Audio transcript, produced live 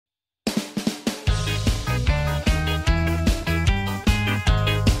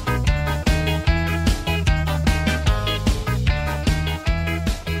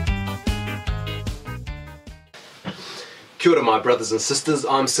Kia ora, my brothers and sisters,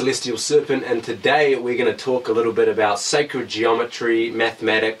 I'm Celestial Serpent, and today we're going to talk a little bit about sacred geometry,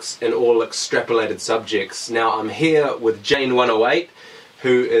 mathematics, and all extrapolated subjects. Now, I'm here with Jain 108,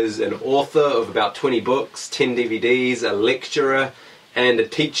 who is an author of about 20 books, 10 DVDs, a lecturer, and a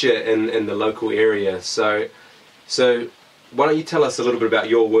teacher in the local area. So why don't you tell us a little bit about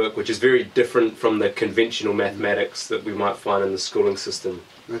your work, which is very different from the conventional mathematics that we might find in the schooling system.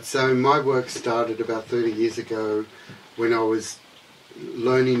 Right, so my work started about 30 years ago when I was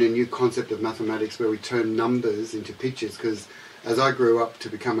learning a new concept of mathematics where we turn numbers into pictures, because as I grew up to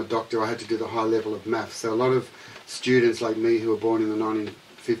become a doctor I had to do the high level of maths. So a lot of students like me who were born in the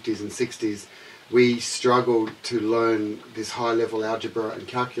 1950s and 60s, we struggled to learn this high level algebra and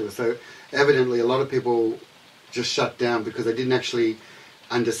calculus. So evidently a lot of people just shut down because they didn't actually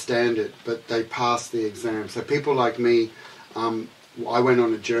understand it, but they passed the exam. So people like me, I went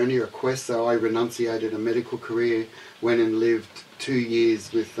on a journey, a quest, so I renunciated a medical career, went and lived 2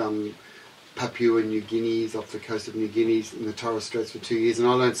 years with Papua New Guineas, off the coast of New Guinea, in the Torres Straits for 2 years, and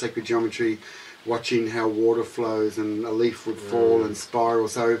I learned sacred geometry, watching how water flows and a leaf would fall and spiral.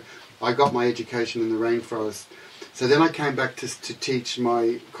 So I got my education in the rainforest. So then I came back to teach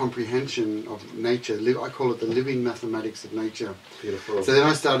my comprehension of nature. I call it the living mathematics of nature. Beautiful. So then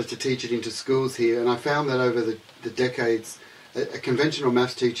I started to teach it into schools here, and I found that over the decades, a conventional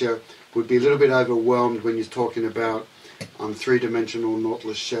maths teacher would be a little bit overwhelmed when you're talking about three-dimensional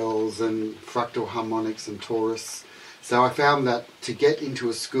nautilus shells and fractal harmonics and torus. So I found that to get into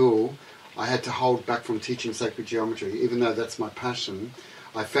a school, I had to hold back from teaching sacred geometry, even though that's my passion.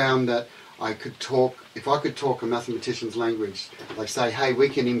 I found that I could talk, if I could talk a mathematician's language, like say, hey, we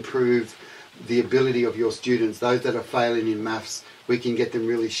can improve the ability of your students, those that are failing in maths, we can get them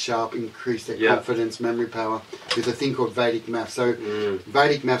really sharp, increase their confidence, memory power, with a thing called Vedic maths. So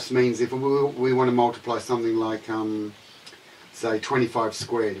Vedic maths means if we want to multiply something like, say, 25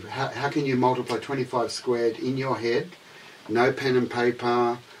 squared, how can you multiply 25 squared in your head? No pen and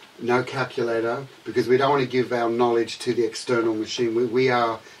paper, no calculator, because we don't want to give our knowledge to the external machine. We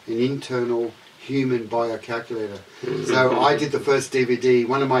are an internal human biocalculator. So I did the first DVD,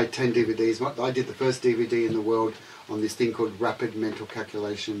 one of my 10 DVDs, I did the first DVD in the world on this thing called rapid mental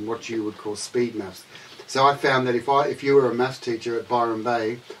calculation, what you would call speed maths. So I found that if you were a maths teacher at Byron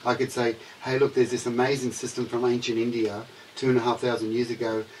Bay, I could say, hey look, there's this amazing system from ancient India, 2,500 years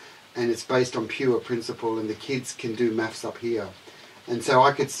ago, and it's based on pure principle, and the kids can do maths up here. And so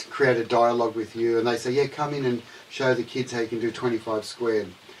I could create a dialogue with you, and they say, yeah, come in and show the kids how you can do 25 squared.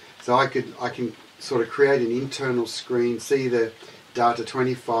 So I can sort of create an internal screen, see the data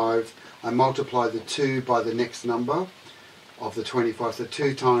 25, I multiply the 2 by the next number of the 25, so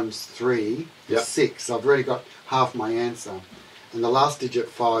 2 times 3 is 6. So I've already got half my answer. And the last digit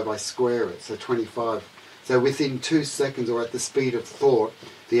 5, I square it, so 25. So within 2 seconds, or at the speed of thought,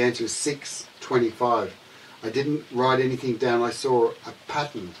 the answer is 625. I didn't write anything down, I saw a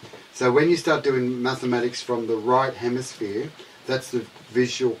pattern. So when you start doing mathematics from the right hemisphere, that's the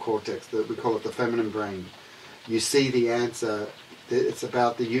visual cortex, we call it the feminine brain. You see the answer, it's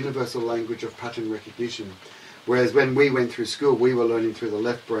about the universal language of pattern recognition. Whereas when we went through school, we were learning through the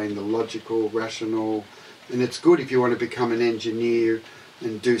left brain, the logical, rational, and it's good if you want to become an engineer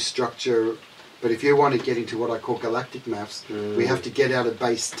and do structure. But if you want to get into what I call galactic maths, we have to get out of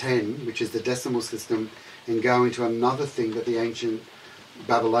base 10, which is the decimal system, and go into another thing that the ancient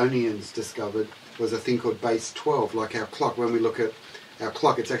Babylonians discovered, was a thing called base 12, like our clock. When we look at our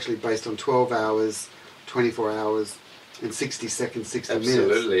clock, it's actually based on 12 hours, 24 hours, and 60 seconds, 60 minutes.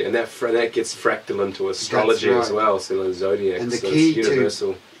 Absolutely, and that gets fractal into astrology as well, so the zodiac, and the so key it's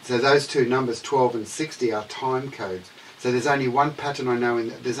universal. So those two numbers, 12 and 60, are time codes. So there's only one pattern I know,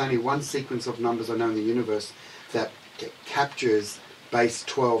 there's only one sequence of numbers I know in the universe that captures base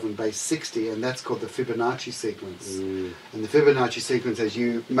 12 and base 60, and that's called the Fibonacci sequence. And the Fibonacci sequence, as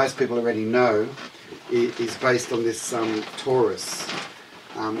most people already know, is based on this torus.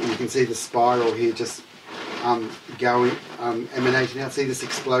 And you can see the spiral here just emanating out. See this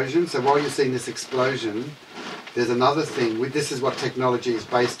explosion? So while you're seeing this explosion, there's another thing. This is what technology is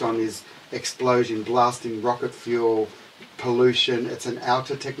based on, is explosion, blasting, rocket fuel, pollution. It's an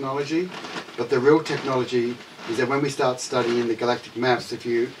outer technology, but the real technology is that when we start studying the galactic maths, if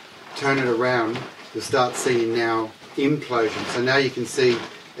you turn it around, you'll start seeing now implosion. So now you can see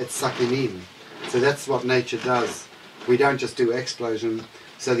it's sucking in. So that's what nature does. We don't just do explosion.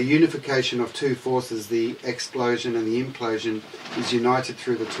 So the unification of two forces, the explosion and the implosion, is united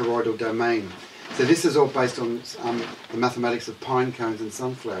through the toroidal domain. So this is all based on the mathematics of pine cones and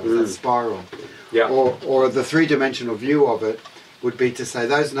sunflowers, that spiral. Yeah. Or the three-dimensional view of it would be to say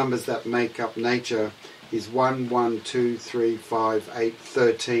those numbers that make up nature is 1, 1, 2, 3, 5, 8,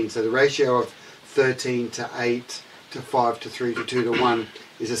 13. So the ratio of 13 to 8 to 5 to 3 to 2 to 1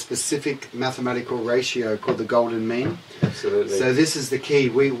 is a specific mathematical ratio called the golden mean. Absolutely. So this is the key.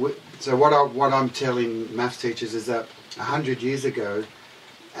 So what I'm telling maths teachers is that 100 years ago,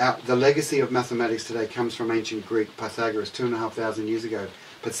 the legacy of mathematics today comes from ancient Greek, Pythagoras, 2,500 years ago.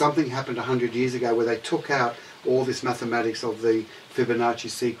 But something happened 100 years ago where they took out all this mathematics of the Fibonacci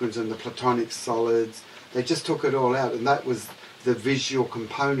sequence and the Platonic solids. They just took it all out, and that was the visual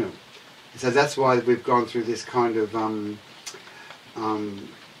component. So that's why we've gone through this kind of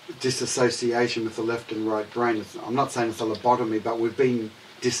disassociation with the left and right brain. I'm not saying it's a lobotomy, but we've been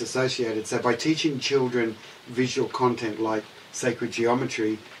disassociated. So by teaching children visual content like sacred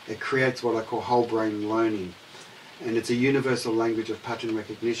geometry, it creates what I call whole brain learning. And it's a universal language of pattern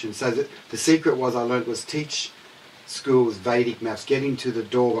recognition. So the secret I learned was teach schools Vedic maths, get into the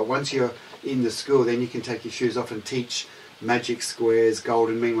door, but once you're in the school, then you can take your shoes off and teach magic squares,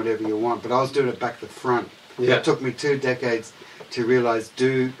 golden mean, whatever you want. But I was doing it back to front. Yeah. It took me 2 decades to realise,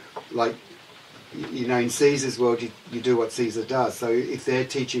 in Caesar's world, you do what Caesar does. So if they're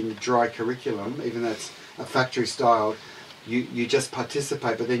teaching dry curriculum, even though it's a factory style, you just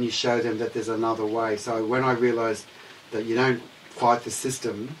participate, but then you show them that there's another way. So when I realised that you don't fight the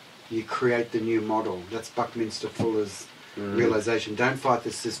system, you create the new model. That's Buckminster Fuller's realisation. Don't fight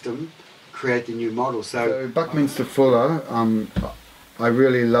the system, create the new model. So Buckminster Fuller, I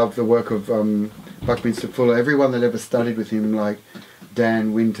really love the work of Buckminster Fuller. Everyone that ever studied with him, like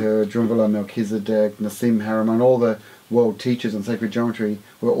Dan Winter, Drunvalo Melchizedek, Nassim, Haramein, all the world teachers on sacred geometry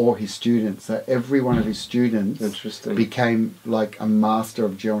were all his students. So every one of his students became like a master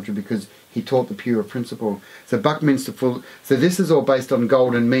of geometry because he taught the pure principle. So Buckminster Fuller, so this is all based on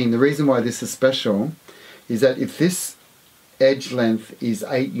golden mean. The reason why this is special is that if this edge length is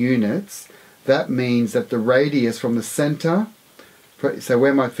 8 units, that means that the radius from the center, so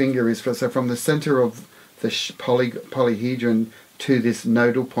where my finger is, so from the center of the polyhedron to this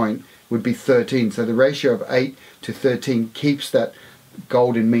nodal point would be 13. So the ratio of 8 to 13 keeps that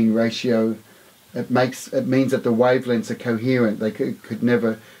golden mean ratio. It means that the wavelengths are coherent. They could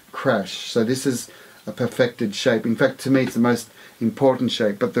never crash. So this is a perfected shape. In fact, to me, it's the most important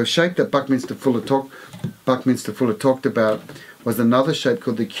shape. But the shape that Buckminster Fuller talked about was another shape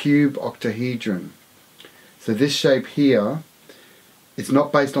called the cube octahedron. So this shape here, it's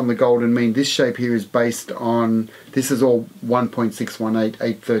not based on the golden mean. This shape here is based on, this is all 1.618,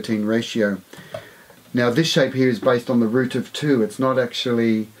 813 ratio. Now this shape here is based on the root of 2. It's not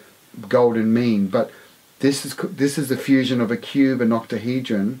actually golden mean, but this is the fusion of a cube and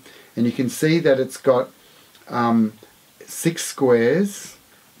octahedron, and you can see that it's got 6 squares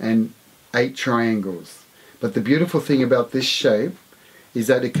and 8 triangles. But the beautiful thing about this shape is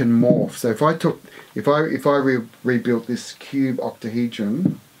that it can morph. So if I rebuilt this cube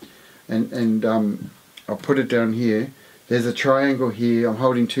octahedron and I'll put it down here, there's a triangle here. I'm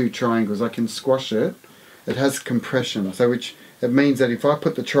holding 2 triangles. I can squash it. It has compression, so it means that if I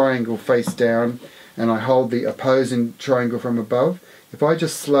put the triangle face down and I hold the opposing triangle from above, if I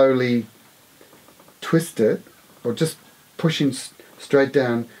just slowly twist it or just pushing straight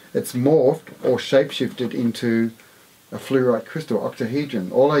down, it's morphed or shapeshifted into a fluorite crystal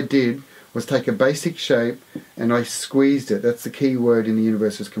octahedron. All I did was take a basic shape and I squeezed it. That's the key word in the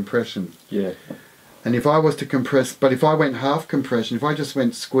universe, is compression. Yeah. And if I was to compress, but if I went half compression, if I just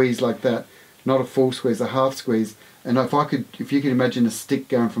went squeeze like that, not a full squeeze, a half squeeze, and if you could imagine a stick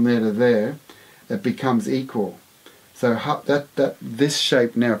going from there to there, it becomes equal. So this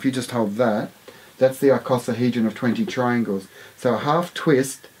shape now, if you just hold that, that's the icosahedron of 20 triangles. So a half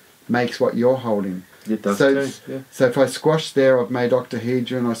twist makes what you're holding. It does yeah. So if I squash there, I've made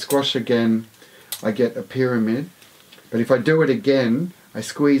octahedron. I squash again, I get a pyramid. But if I do it again, I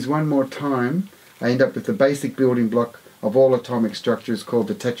squeeze one more time, I end up with the basic building block of all atomic structures called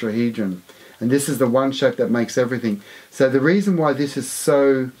the tetrahedron. And this is the one shape that makes everything. So the reason why this is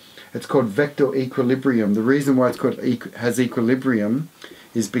so, it's called vector equilibrium. The reason why it's called has equilibrium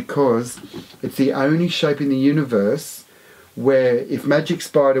is because it's the only shape in the universe where if Magic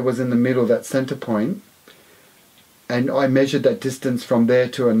Spider was in the middle, that center point, and I measured that distance from there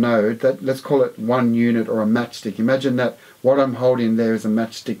to a node, that let's call it 1 unit or a matchstick. Imagine that what I'm holding there is a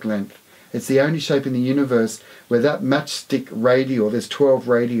matchstick length. It's the only shape in the universe where that matchstick radial, there's 12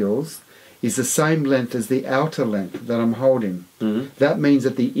 radials, is the same length as the outer length that I'm holding. Mm-hmm. That means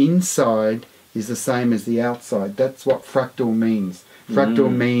that the inside is the same as the outside. That's what fractal means.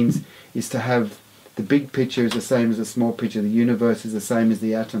 Fractal means is to have the big picture is the same as the small picture. The universe is the same as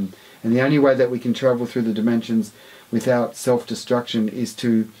the atom. And the only way that we can travel through the dimensions without self-destruction is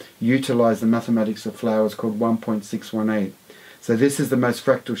to utilize the mathematics of flowers called 1.618. So this is the most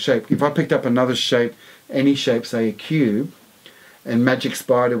fractal shape. If I picked up another shape, any shape, say a cube, and Magic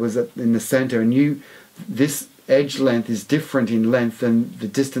Spider was in the center, and this edge length is different in length than the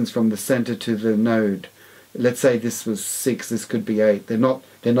distance from the center to the node. Let's say this was 6, this could be 8. They're not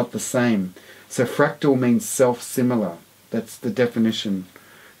the same. So fractal means self-similar. That's the definition,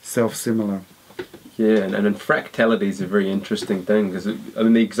 self-similar. Yeah, and fractality is a very interesting thing, because I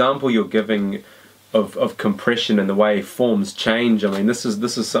mean the example you're giving of compression and the way forms change. I mean this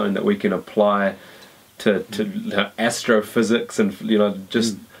is something that we can apply to astrophysics, and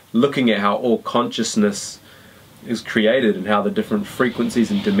just looking at how all consciousness is created and how the different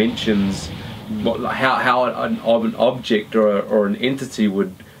frequencies and dimensions, how an object or an entity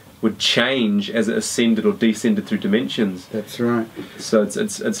would change as it ascended or descended through dimensions. That's right. So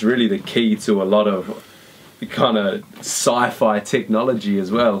it's really the key to a lot of kind of sci-fi technology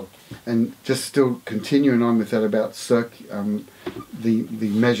as well. And just still continuing on with that about the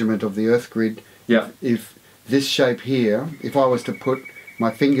measurement of the Earth grid. Yeah. If this shape here, if I was to put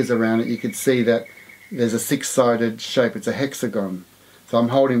my fingers around it, you could see that there's a 6-sided shape. It's a hexagon. So I'm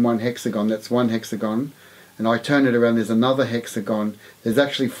holding one hexagon. That's one hexagon. And I turn it around, there's another hexagon. There's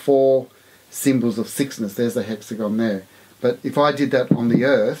actually 4 symbols of 6ness. There's a hexagon there. But if I did that on the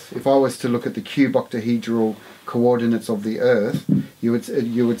Earth, if I was to look at the cube octahedral coordinates of the Earth, you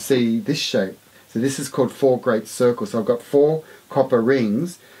would see this shape. So this is called 4 great circles. So I've got 4 copper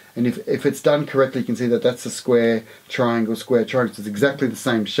rings, and if it's done correctly, you can see that that's a square, triangle, square, triangle. So it's exactly the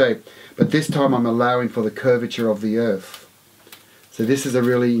same shape. But this time I'm allowing for the curvature of the Earth. So this is a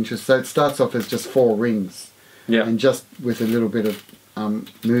really interesting. So it starts off as just 4 rings. Yeah. And just with a little bit of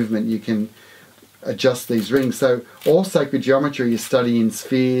movement, you can adjust these rings. So all sacred geometry is studying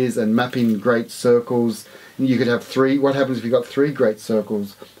spheres and mapping great circles. And you could have 3. What happens if you've got 3 great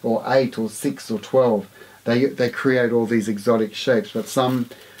circles, or 8, or 6, or 12? They create all these exotic shapes, but some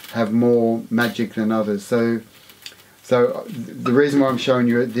have more magic than others. So the reason why I'm showing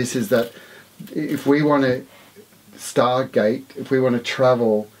you this is that if we want to stargate, if we want to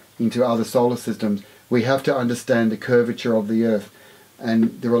travel into other solar systems, we have to understand the curvature of the Earth.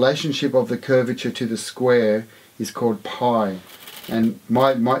 And the relationship of the curvature to the square is called pi. And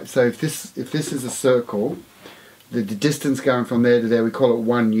so if this is a circle, the distance going from there to there, we call it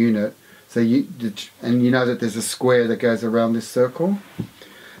 1 unit. So you know that there's a square that goes around this circle.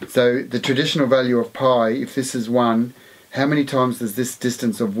 So the traditional value of pi, if this is 1, how many times does this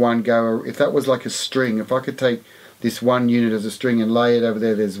distance of 1 go? If that was like a string, if I could take this 1 unit as a string and lay it over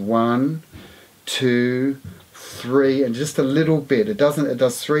there, there's 1, 2, 3, and just a little bit. It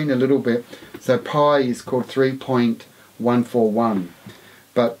does 3 and a little bit. So pi is called 3.141.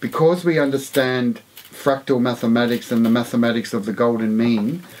 But because we understand fractal mathematics and the mathematics of the golden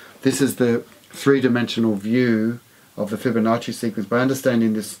mean, this is the 3-dimensional view of the Fibonacci sequence. By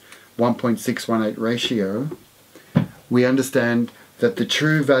understanding this 1.618 ratio, we understand that the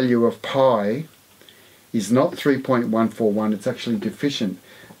true value of pi is not 3.141, it's actually deficient.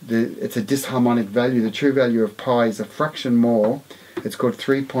 It's a disharmonic value. The true value of pi is a fraction more. It's called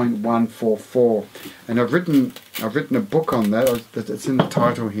 3.144. And I've written a book on that. It's in the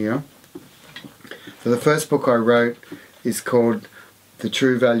title here. So the first book I wrote is called The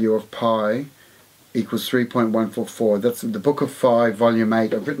True Value of Pi equals 3.144. That's the book of 5, volume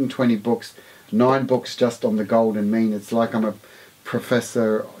 8. I've written 20 books, 9 books just on the golden mean. It's like I'm a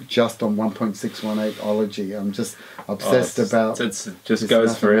professor just on 1.618ology. I'm just obsessed about it just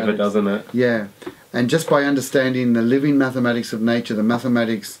goes forever, doesn't it? Yeah. And just by understanding the living mathematics of nature, the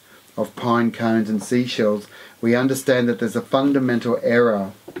mathematics of pine cones and seashells, we understand that there's a fundamental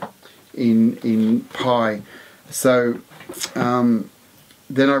error in pi. So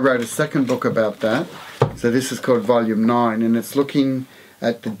then I wrote a second book about that. So this is called volume 9, and it's looking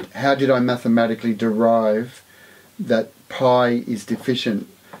at how did I mathematically derive that pi is deficient.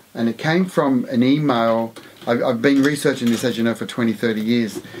 And it came from an email. I've been researching this, as you know, for 20-30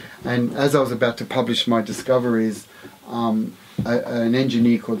 years, and as I was about to publish my discoveries, an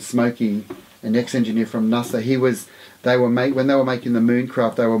engineer called Smokey, an ex-engineer from NASA, when they were making the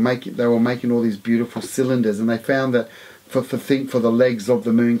Mooncraft, they were making all these beautiful cylinders, and they found that for the legs of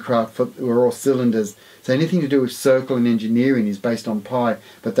the Mooncraft were all cylinders. So anything to do with circle and engineering is based on pi.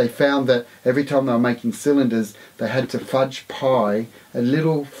 But they found that every time they were making cylinders, they had to fudge pi a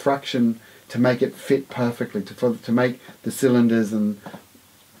little fraction to make it fit perfectly. To make the cylinders and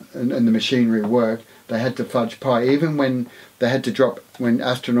the machinery work, they had to fudge pi. Even when they had to when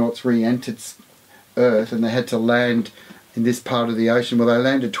astronauts re-entered Earth and they had to land in this part of the ocean. Well, they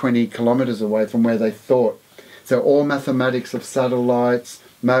landed 20 kilometres away from where they thought. So all mathematics of satellites,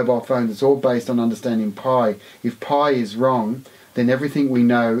 mobile phones, it's all based on understanding pi. If pi is wrong, then everything we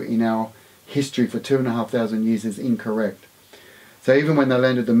know in our history for 2,500 years is incorrect. So even when they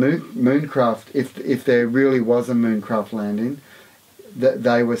landed the mooncraft, if there really was a mooncraft landing,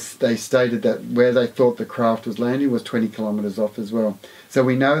 they stated that where they thought the craft was landing was 20 kilometres off as well. So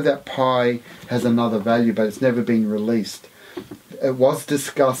we know that pi has another value, but it's never been released. It was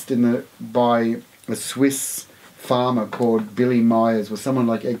discussed by a Swiss farmer called Billy Myers, with someone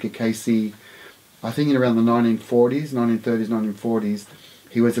like Edgar Cayce. I think in around the 1930s, 1940s,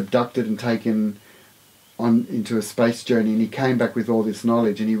 he was abducted and taken into a space journey, and he came back with all this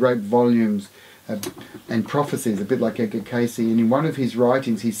knowledge, and he wrote volumes and prophecies, a bit like Edgar Cayce. And in one of his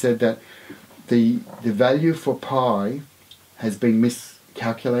writings, he said that the value for pi has been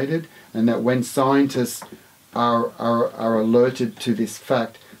miscalculated, and that when scientists are alerted to this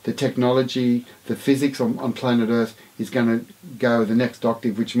fact, the technology, the physics on planet Earth is going to go the next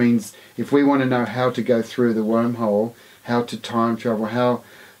octave, which means if we want to know how to go through the wormhole, how to time travel,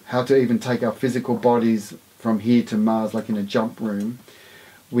 how to even take our physical bodies from here to Mars, like in a jump room,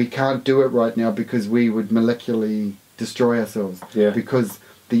 we can't do it right now because we would molecularly destroy ourselves. Yeah. Because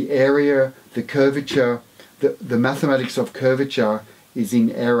the area, the curvature, the mathematics of curvature is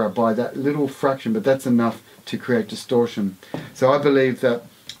in error by that little fraction, but that's enough to create distortion. So I believe that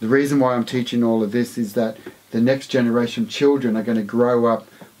the reason why I'm teaching all of this is that the next generation of children are going to grow up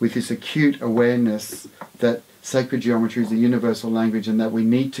with this acute awareness that sacred geometry is a universal language and that we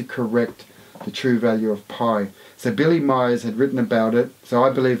need to correct the true value of pi. So Billy Myers had written about it, so I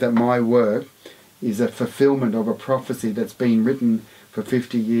believe that my work is a fulfillment of a prophecy that's been written for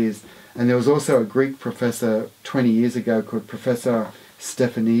 50 years. And there was also a Greek professor 20 years ago called Professor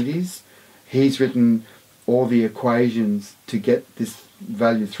Stephanides. He's written all the equations to get this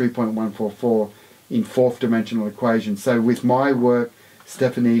value 3.144 in fourth dimensional equations. So with my work,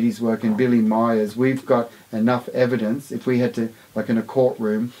 Stephanides' work, and Billy Myers, we've got enough evidence, if we had to, like in a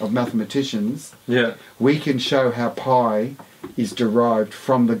courtroom of mathematicians, we can show how pi is derived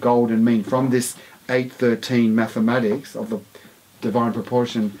from the golden mean, from this 813 mathematics of the divine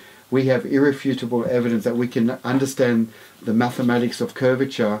proportion. We have irrefutable evidence that we can understand the mathematics of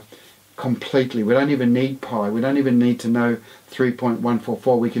curvature completely. We don't even need pi. We don't even need to know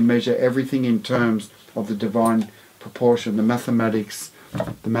 3.144. We can measure everything in terms of the divine proportion. The mathematics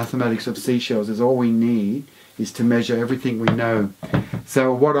of seashells is all we need, is to measure everything we know.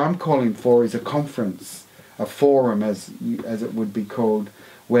 So what I'm calling for is a conference, a forum as it would be called,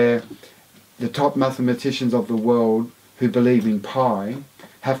 where the top mathematicians of the world who believe in pi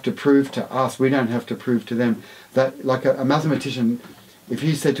have to prove to us, we don't have to prove to them, that like a mathematician, if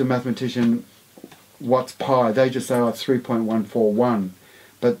you said to a mathematician, what's pi? They just say, oh, it's 3.141.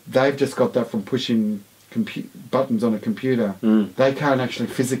 But they've just got that from pushing buttons on a computer. They can't actually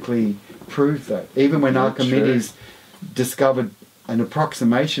physically prove that. Even when Archimedes discovered an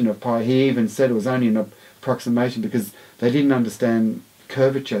approximation of pi, he even said it was only an approximation because they didn't understand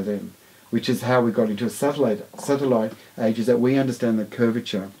curvature then, which is how we got into a satellite age, is that we understand the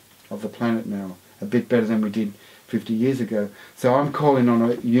curvature of the planet now a bit better than we did 50 years ago. So I'm calling on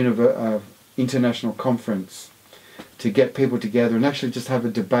a international conference to get people together and actually just have a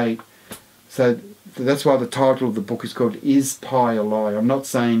debate. So that's why the title of the book is called Is Pi a Lie? I'm not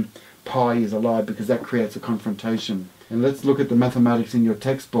saying pi is a lie because that creates a confrontation. And let's look at the mathematics in your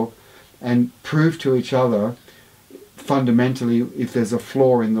textbook and prove to each other fundamentally if there's a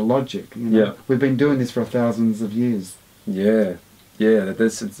flaw in the logic. You know? We've been doing this for thousands of years.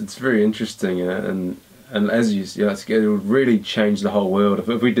 It's very interesting, and as you it would really change the whole world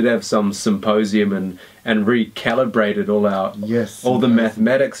if we did have some symposium and recalibrated all the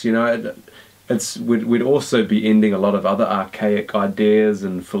mathematics. We'd also be ending a lot of other archaic ideas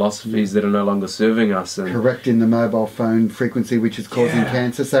and philosophies that are no longer serving us. And correcting the mobile phone frequency, which is causing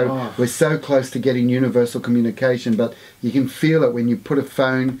cancer. So we're so close to getting universal communication, but you can feel it when you put a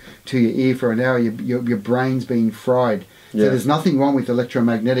phone to your ear for an hour, your brain's being fried. So there's nothing wrong with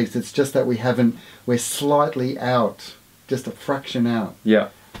electromagnetics. It's just that we're slightly out, just a fraction out. So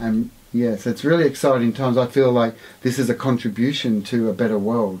it's really exciting times. I feel like this is a contribution to a better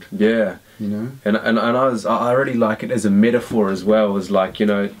world. And I really like it as a metaphor as well, as like,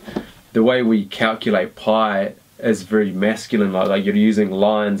 the way we calculate pi is very masculine, like you're using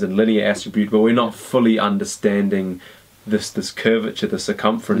lines and linear attribute, but we're not fully understanding this curvature, the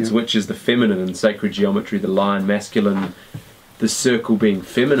circumference, which is the feminine in sacred geometry, the line masculine, the circle being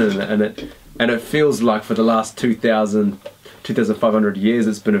feminine, and it feels like for the last 2,000 2,500 years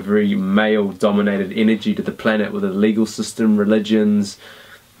it's been a very male-dominated energy to the planet, with a legal system, religions,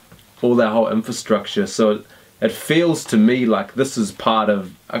 all that whole infrastructure. So it feels to me like this is part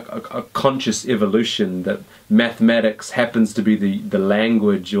of a conscious evolution, that mathematics happens to be the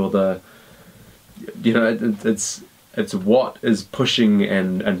language, or the, you know, it's what is pushing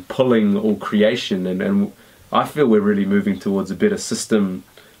and pulling all creation, and I feel we're really moving towards a better system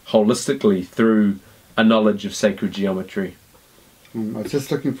holistically through a knowledge of sacred geometry. I was just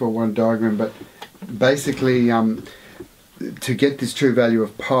looking for one diagram, but basically to get this true value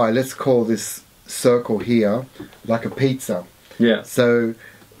of pi, let's call this circle here like a pizza. Yeah. So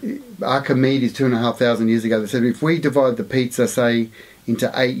Archimedes 2,500 years ago, they said if we divide the pizza, say,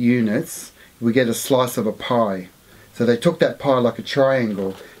 into 8 units, we get a slice of a pie. So they took that pie like a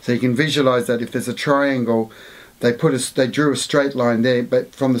triangle. So you can visualize that if there's a triangle, they drew a straight line there,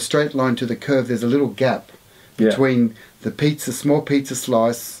 but from the straight line to the curve there's a little gap between the pizza, small pizza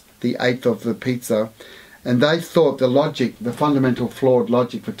slice, the eighth of the pizza. And they thought the logic, the fundamental flawed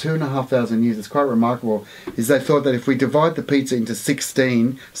logic for 2,500 years, it's quite remarkable, is they thought that if we divide the pizza into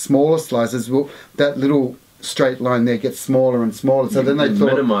 16 smaller slices, that little straight line there gets smaller and smaller. So then they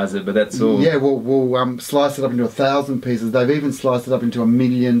thought, minimize it, but that's all. Yeah, we'll slice it up into 1,000 pieces. They've even sliced it up into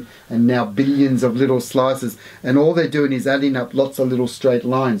 1,000,000 and now billions of little slices. And all they're doing is adding up lots of little straight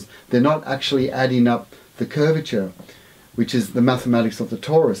lines. They're not actually adding up the curvature, which is the mathematics of the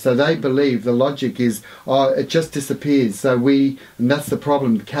torus. So they believe the logic is, it just disappears. So and that's the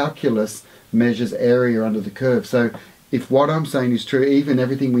problem. Calculus measures area under the curve. So if what I'm saying is true, even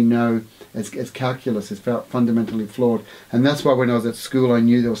everything we know as calculus is fundamentally flawed. And that's why when I was at school I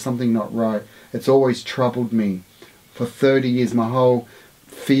knew there was something not right. It's always troubled me. For 30 years, my whole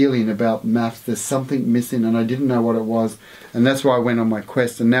feeling about maths, there's something missing, and I didn't know what it was. And that's why I went on my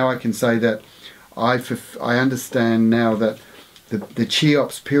quest. And now I can say that I understand now that the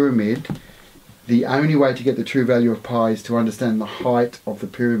Cheops pyramid, the only way to get the true value of pi is to understand the height of the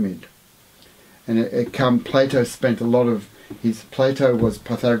pyramid. And Plato spent a lot of Plato was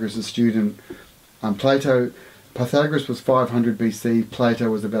Pythagoras' student. Pythagoras was 500 BC, Plato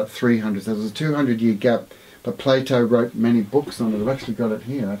was about 300, so there was a 200-year gap, but Plato wrote many books on it. I've actually got it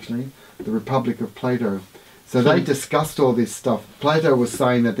here, The Republic of Plato. So they discussed all this stuff. Plato was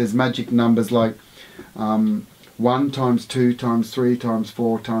saying that there's magic numbers like 1 times 2 times 3 times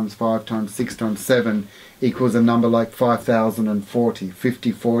 4 times 5 times 6 times 7 equals a number like 5,040,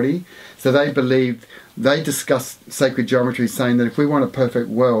 50-40. So they discussed sacred geometry, saying that if we want a perfect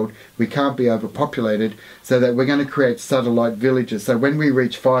world, we can't be overpopulated, so that we're going to create satellite villages. So when we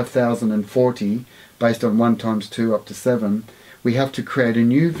reach 5,040, based on 1 times 2 up to 7, we have to create a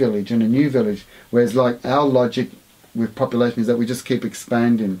new village and a new village. Whereas like our logic with population is that we just keep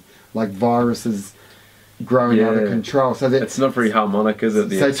expanding, like viruses growing out of control. So it's not very harmonic, is it?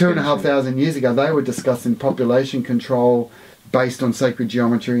 So 2,500 years ago, they were discussing population control based on sacred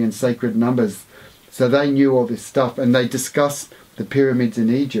geometry and sacred numbers. So they knew all this stuff, and they discussed the pyramids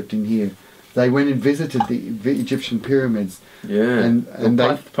in Egypt in here. They went and visited the Egyptian pyramids. Yeah, and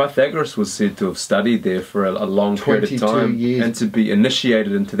Pythagoras was said to have studied there for a long period of time, years. And to be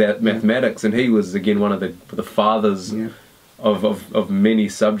initiated into that mathematics. And he was again one of the fathers of many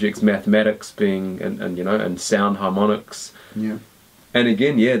subjects, mathematics being and sound harmonics. Yeah, and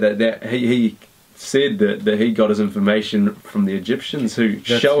again, that he said that he got his information from the Egyptians, who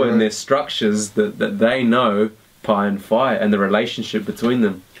show in their structures that they know pi and phi and the relationship between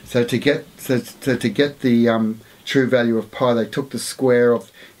them. So to get the true value of pi, they took the square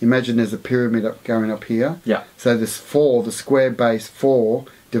of, imagine there's a pyramid going up here. Yeah. So this 4, the square base 4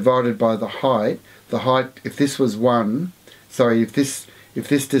 divided by the height. The height, if this was 1, if this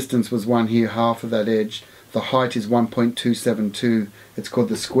distance was 1 here, half of that edge, the height is 1.272. It's called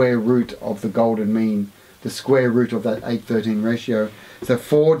the square root of the golden mean, the square root of that 8:13 ratio. So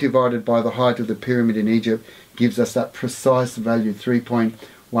 4 divided by the height of the pyramid in Egypt gives us that precise value,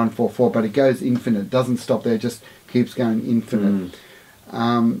 3.144. But it goes infinite, doesn't stop there, just keeps going infinite.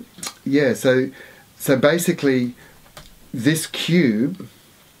 So basically this cube,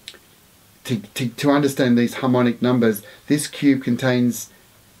 to understand these harmonic numbers, this cube contains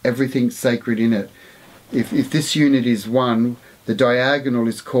everything sacred in it. If this unit is 1, the diagonal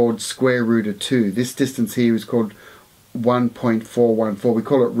is called square root of 2. This distance here is called 1.414. We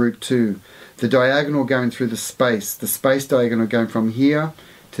call it root 2. The diagonal going through the space diagonal going from here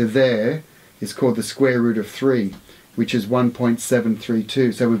to there is called the square root of 3, which is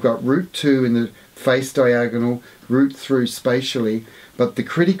 1.732. So we've got root 2 in the face diagonal, root through spatially, but the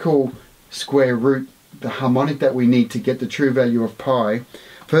critical square root, the harmonic that we need to get the true value of pi,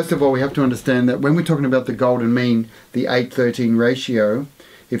 first of all, we have to understand that when we're talking about the golden mean, the 8-13 ratio,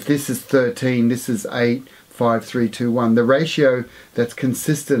 if this is 13, this is 8, 5, 3, 2, 1. The ratio that's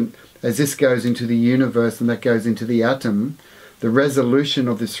consistent as this goes into the universe and that goes into the atom, the resolution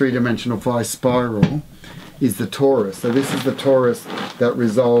of this three-dimensional phi spiral is the torus. So this is the torus that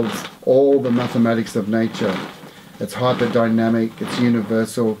resolves all the mathematics of nature. It's hyperdynamic, it's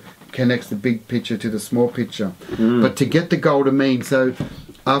universal, connects the big picture to the small picture. But to get the golden mean, so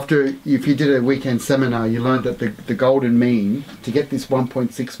after, if you did a weekend seminar, you learned that the golden mean, to get this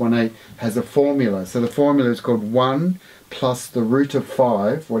 1.618, has a formula. So the formula is called 1 plus the root of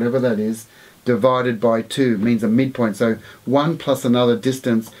 5, whatever that is, divided by 2, means a midpoint. So 1 plus another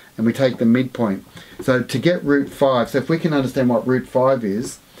distance, and we take the midpoint. So to get root 5, so if we can understand what root 5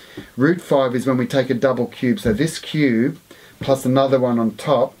 is when we take a double cube. So this cube plus another one on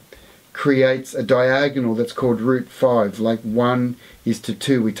top creates a diagonal that's called root 5, like 1 is to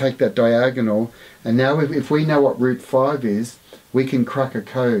 2. We take that diagonal, and now if we know what root 5 is, we can crack a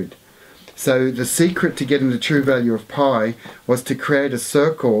code. So the secret to getting the true value of pi was to create a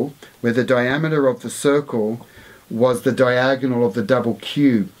circle where the diameter of the circle was the diagonal of the double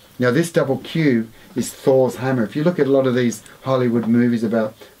cube. Now this double cube is Thor's hammer. If you look at a lot of these Hollywood movies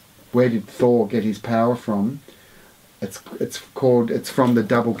about where did Thor get his power from, it's from the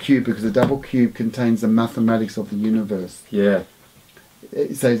double cube, because the double cube contains the mathematics of the universe. Yeah.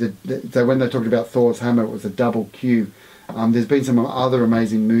 So when they talked about Thor's hammer, it was a double cube. There's been some other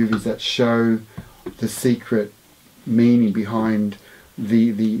amazing movies that show the secret meaning behind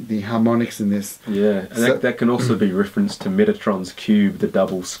the harmonics in this. Yeah, and so, that can also be referenced to Metatron's cube, the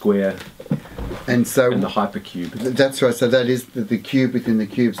double square, and the hypercube. That's right. So that is the cube within the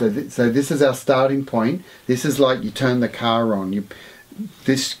cube. So this is our starting point. This is like you turn the car on.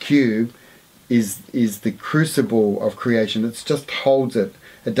 This cube is the crucible of creation. It just holds it.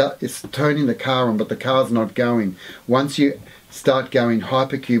 It's turning the car on, but the car's not going. Once you start going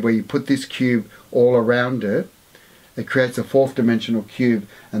hypercube, where you put this cube all around it, it creates a fourth dimensional cube,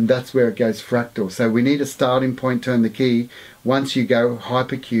 and that's where it goes fractal. So we need a starting point, turn the key. Once you go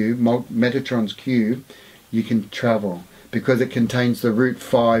hypercube, Metatron's cube, you can travel, because it contains the root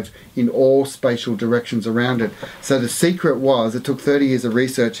 5 in all spatial directions around it. So the secret was, it took 30 years of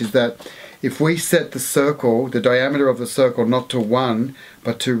research, is that if we set the circle, the diameter of the circle, not to 1,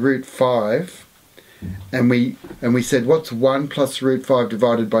 but to root 5, and we said, what's 1 plus root 5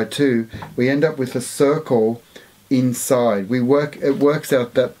 divided by 2, we end up with a circle inside. It works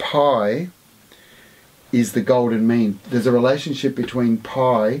out that pi is the golden mean. There's a relationship between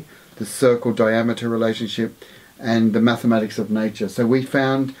pi, the circle diameter relationship, and the mathematics of nature. So we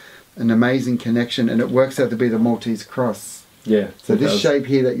found an amazing connection, and it works out to be the Maltese cross. Yeah. So this shape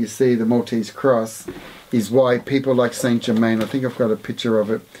here that you see, the Maltese cross, is why people like Saint Germain, I think I've got a picture of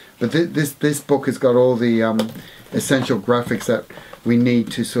it, but this book has got all the essential graphics that we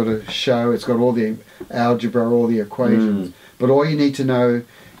need to sort of show. It's got all the algebra, all the equations. But all you need to know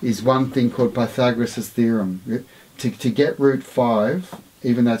is one thing called Pythagoras' theorem. To get root 5,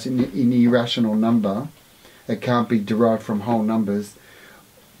 even though it's an irrational number, it can't be derived from whole numbers.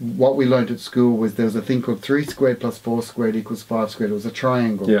 What we learned at school was there was a thing called 3 squared plus 4 squared equals 5 squared. It was a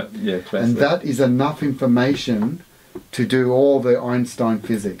triangle. Yeah, classic. And that is enough information to do all the Einstein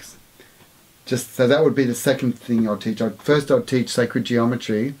physics. So that would be the second thing I'll teach. First I'll teach sacred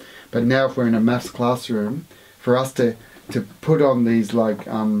geometry, but now if we're in a maths classroom, for us to put on these like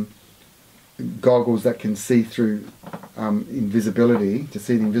goggles that can see through invisibility, to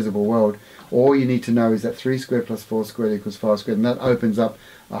see the invisible world, all you need to know is that 3 squared plus 4 squared equals 5 squared, and that opens up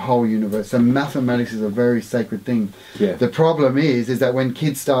a whole universe. So mathematics is a very sacred thing. Yeah. The problem is that when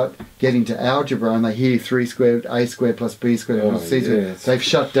kids start getting to algebra and they hear 3 squared, a squared plus b squared equals c squared, they've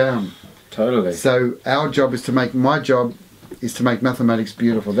shut down. Totally. So our job is to make, my job is to make mathematics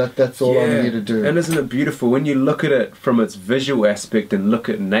beautiful. That's all I'm here to do. And isn't it beautiful? When you look at it from its visual aspect and look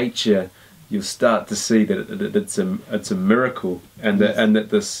at nature, you'll start to see that it's a miracle, and that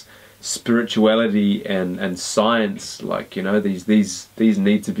this spirituality and science, like, you know, these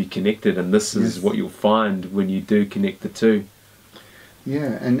need to be connected, and this is what you'll find when you do connect the two.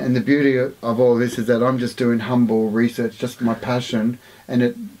 Yeah, and the beauty of all this is that I'm just doing humble research, just my passion, and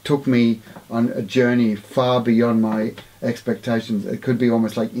it took me on a journey far beyond my expectations. It could be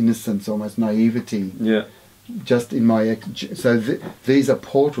almost like innocence, almost naivety. Yeah. Just in my these are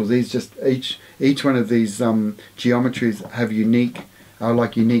portals. These just each one of these geometries have unique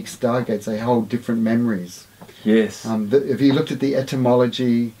stargates. They hold different memories. Yes. If you looked at the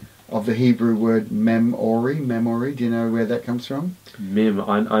etymology of the Hebrew word memory. Do you know where that comes from? Mem.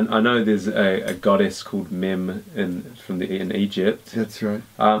 I know there's a goddess called Mem in Egypt. That's right.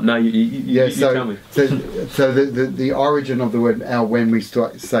 No, you tell me. So the origin of the word, when we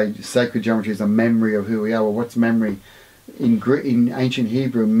say sacred geometry is a memory of who we are. Well, what's memory? In ancient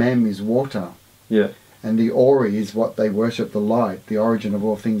Hebrew, mem is water. Yeah. And the ori is what they worship, the light. The origin of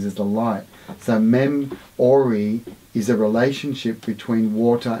all things is the light. So mem ori is a relationship between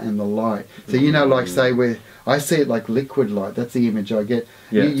water and the light. So like say I see it like liquid light. That's the image I get.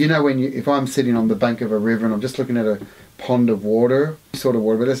 Yeah. If I'm sitting on the bank of a river and I'm just looking at a pond of water, but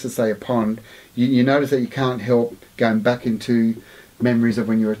let's just say a pond, you notice that you can't help going back into memories of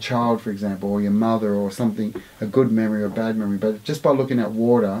when you were a child, for example, or your mother or something, a good memory or a bad memory. But just by looking at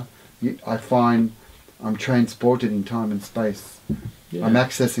water, I find I'm transported in time and space. Yeah. I'm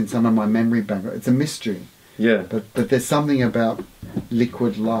accessing some of my memory bank. It's a mystery. Yeah. But there's something about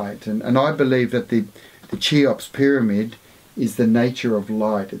liquid light. And I believe that the Cheops pyramid is the nature of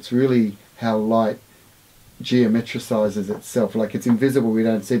light. It's really how light geometricizes itself. Like it's invisible, we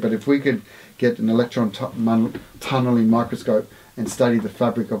don't see. But if we could get an electron tunneling microscope and study the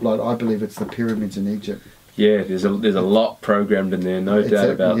fabric of light, I believe it's the pyramids in Egypt. Yeah, there's a lot programmed in there, no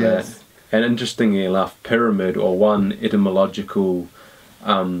doubt about that. And interestingly enough, pyramid, or one etymological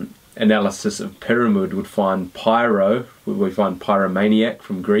analysis of pyramid would find pyro, we find pyromaniac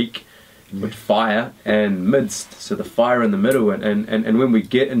from Greek, with fire, and midst, so the fire in the middle. And when we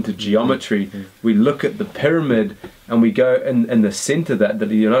get into geometry, we look at the pyramid and we go in the center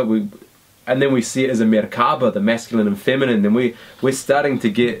and then we see it as a Merkaba, the masculine and feminine. Then we're starting to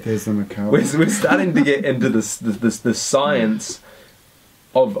get there's the Merkaba. We're starting to get into the science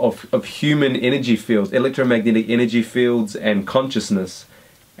of human energy fields, electromagnetic energy fields, and consciousness.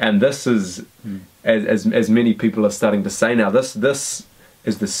 And this is, as many people are starting to say now, this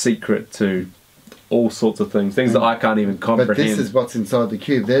is the secret to all sorts of things that I can't even comprehend. But this is what's inside the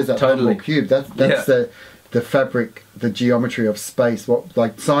cube. There's that totally cube. That's the fabric, the geometry of space.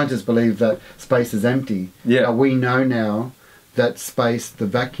 Like scientists believe that space is empty. Yeah. We know now that space, the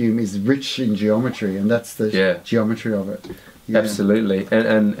vacuum, is rich in geometry, and that's the geometry of it. Yeah. Absolutely.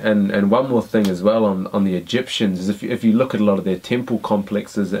 And one more thing as well on the Egyptians is if you look at a lot of their temple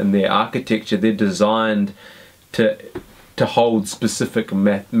complexes and their architecture, they're designed to hold specific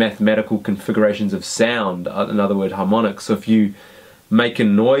mathematical configurations of sound, in other words harmonics. So if you make a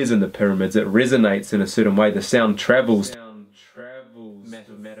noise in the pyramids, it resonates in a certain way, the sound travels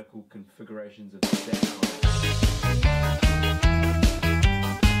mathematical configurations of sound.